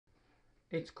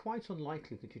It's quite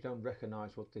unlikely that you don't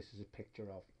recognize what this is a picture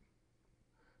of.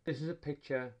 This is a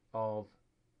picture of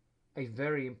a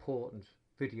very important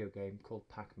video game called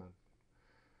Pac-Man.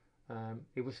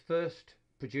 It was first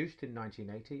produced in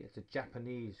 1980. It's a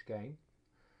Japanese game,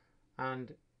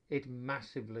 and it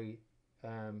massively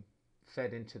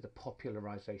fed into the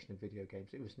popularization of video games.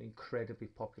 It was an incredibly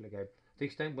popular game. To the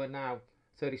extent where now,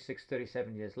 36,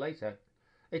 37 years later,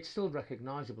 it's still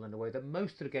recognizable in a way that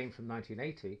most of the games from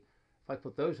 1980, if I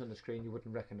put those on the screen, you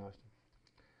wouldn't recognize them.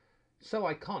 So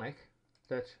iconic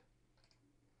that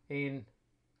in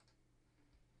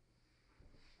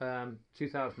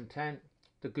 2010,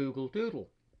 the Google Doodle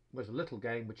was a little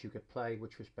game which you could play,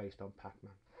 which was based on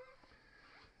Pac-Man.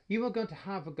 You are going to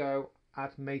have a go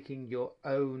at making your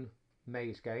own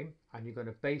maze game, and you're going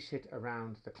to base it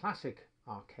around the classic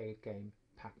arcade game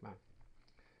Pac-Man.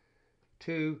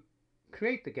 To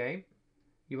create the game,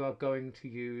 you are going to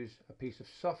use a piece of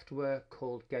software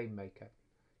called Game Maker.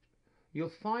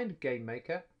 You'll find Game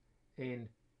Maker in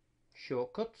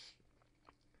Shortcuts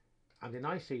and in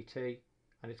ICT,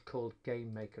 and it's called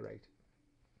Game Maker 8.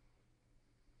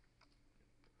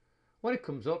 When it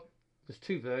comes up, there's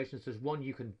two versions. There's one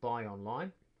you can buy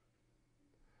online,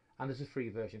 and there's a free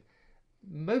version.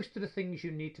 Most of the things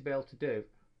you need to be able to do,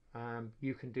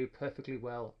 you can do perfectly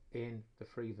well in the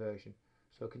free version.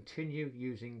 So continue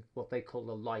using what they call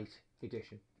the light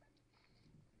edition.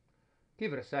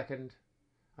 Give it a second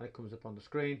and it comes up on the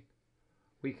screen.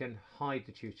 We can hide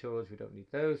the tutorials, we don't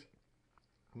need those.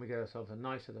 And we get ourselves a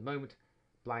nice, at the moment,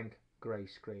 blank grey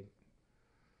screen.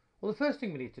 Well, the first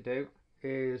thing we need to do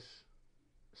is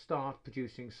start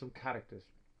producing some characters.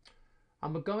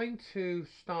 And we're going to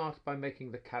start by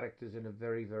making the characters in a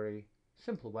very, very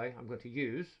simple way. I'm going to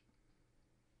use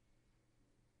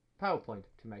PowerPoint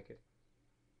to make it.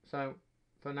 So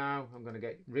for now, I'm going to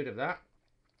get rid of that,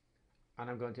 and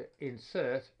I'm going to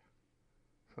insert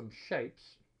from shapes.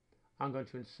 I'm going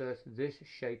to insert this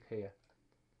shape here,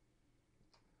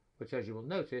 which, as you will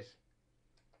notice,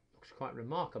 looks quite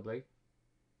remarkably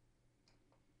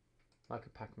like a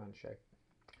Pac-Man shape.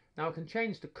 Now I can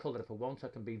change the colour if I want. I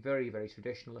can be very, very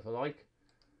traditional if I like,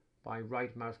 by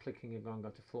right mouse clicking and going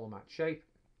to format shape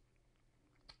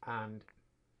and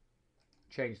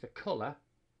change the colour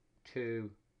to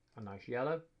a nice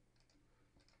yellow,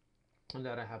 and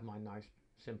there I have my nice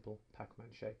simple Pac-Man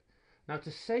shape. Now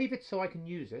to save it so I can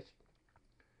use it,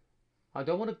 I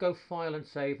don't want to go file and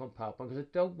save on PowerPoint, because I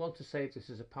don't want to save this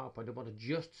as a PowerPoint. I want to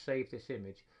just save this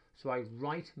image. So I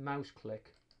right mouse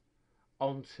click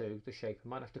onto the shape. I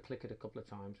might have to click it a couple of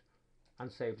times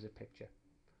and save as a picture.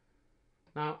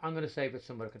 Now I'm going to save it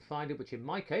somewhere I can find it, which in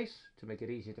my case, to make it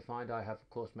easier to find, I have of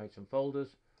course made some folders.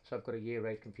 So I've got a Year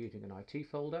 8 Computing and IT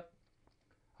folder.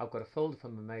 I've got a folder for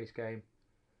my maze game,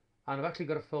 and I've actually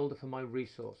got a folder for my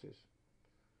resources.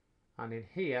 And in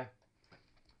here,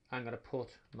 I'm going to put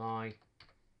my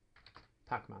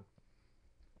Pac-Man.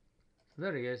 So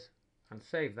there he is, and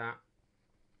save that.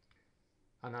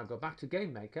 And I'll go back to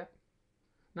Game Maker.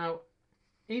 Now,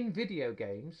 in video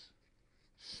games,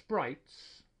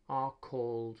 sprites are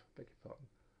called, beg your pardon,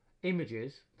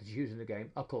 images that you use in the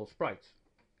game are called sprites.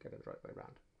 Get it the right way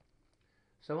around.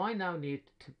 So I now need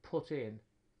to put in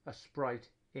a sprite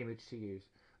image to use.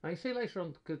 Now you see later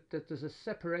on that there's a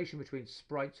separation between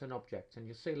sprites and objects, and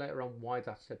you'll see later on why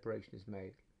that separation is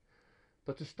made.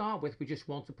 But to start with, we just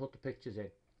want to put the pictures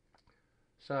in.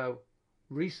 So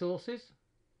resources,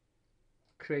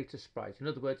 create a sprite. In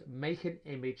other words, make an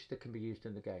image that can be used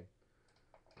in the game.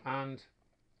 And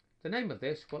the name of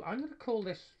this, well, I'm going to call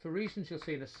this, for reasons you'll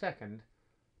see in a second,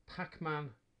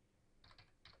 Pac-Man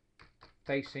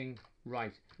facing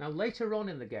right. Now later on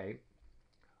in the game,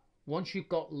 once you've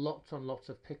got lots and lots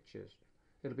of pictures,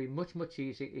 it'll be much, much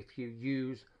easier if you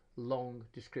use long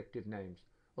descriptive names.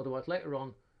 Otherwise later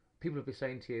on, people will be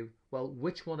saying to you, well,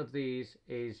 which one of these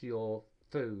is your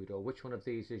food, or which one of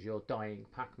these is your dying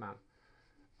Pac-Man?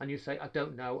 And you say, I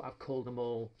don't know, I've called them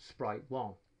all Sprite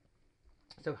 1.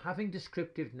 So having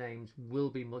descriptive names will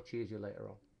be much easier later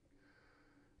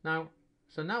on.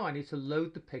 Now I need to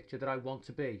load the picture that I want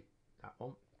to be, that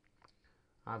one.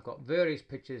 I've got various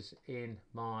pictures in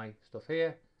my stuff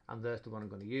here, and there's the one I'm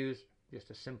going to use, just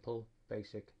a simple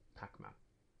basic Pac-Man.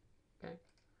 Okay,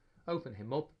 open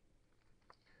him up,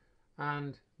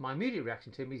 and my immediate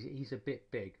reaction to him is he's a bit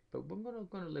big, but we're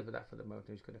going to live with that for the moment.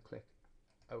 I'm just going to click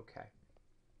OK.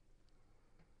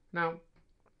 Now,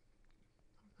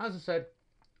 as I said,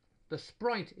 the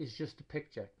sprite is just a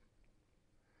picture.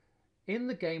 In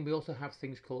the game, we also have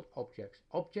things called objects.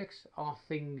 Objects are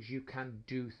things you can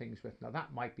do things with. Now,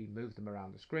 that might be move them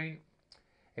around the screen.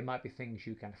 It might be things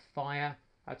you can fire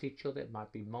at each other. It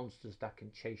might be monsters that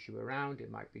can chase you around.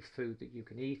 It might be food that you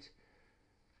can eat.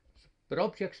 But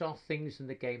objects are things in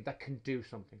the game that can do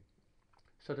something.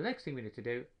 So the next thing we need to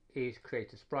do is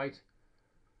create a sprite.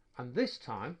 And this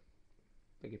time,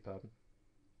 beg your pardon,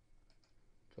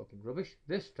 talking rubbish,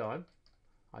 this time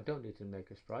I don't need to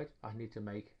make a sprite. I need to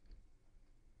make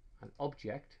an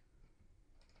object.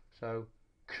 So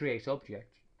create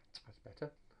object, that's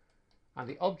better. And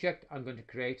the object I'm going to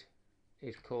create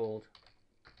is called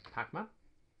Pac-Man,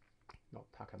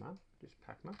 not Pac-Man, just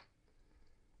Pac-Man.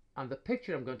 And the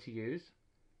picture I'm going to use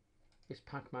is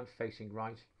Pac-Man facing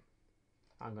right.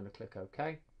 I'm going to click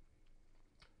OK.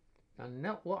 And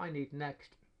now what I need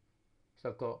next, so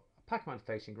I've got a Pac-Man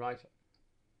facing right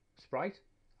sprite,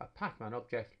 a Pac-Man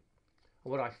object,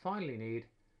 and what I finally need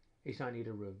is I need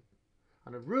a room.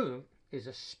 And a room is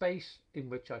a space in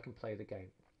which I can play the game.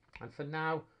 And for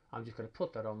now, I'm just going to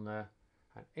put that on there,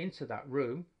 and into that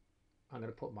room I'm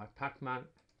going to put my Pac-Man,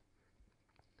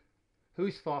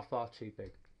 who's far too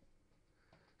big.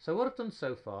 So what I've done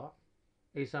so far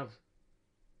is I've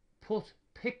put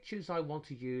pictures I want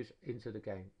to use into the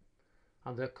game,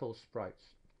 and they're called sprites.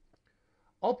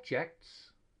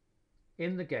 Objects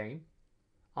in the game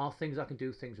are things I can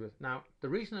do things with. Now, the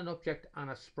reason an object and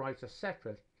a sprite are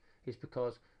separate is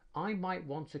because I might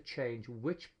want to change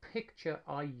which picture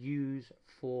I use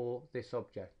for this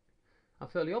object. And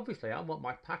fairly obviously, I want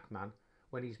my Pac-Man,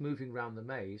 when he's moving around the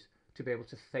maze, to be able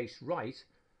to face right,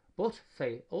 but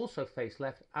also face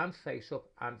left and face up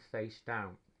and face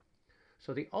down.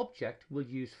 So the object will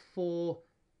use 4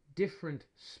 different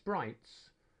sprites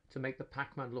to make the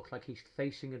Pac-Man look like he's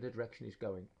facing in the direction he's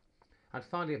going. And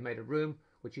finally, I've made a room,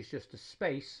 which is just a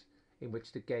space in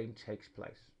which the game takes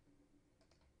place.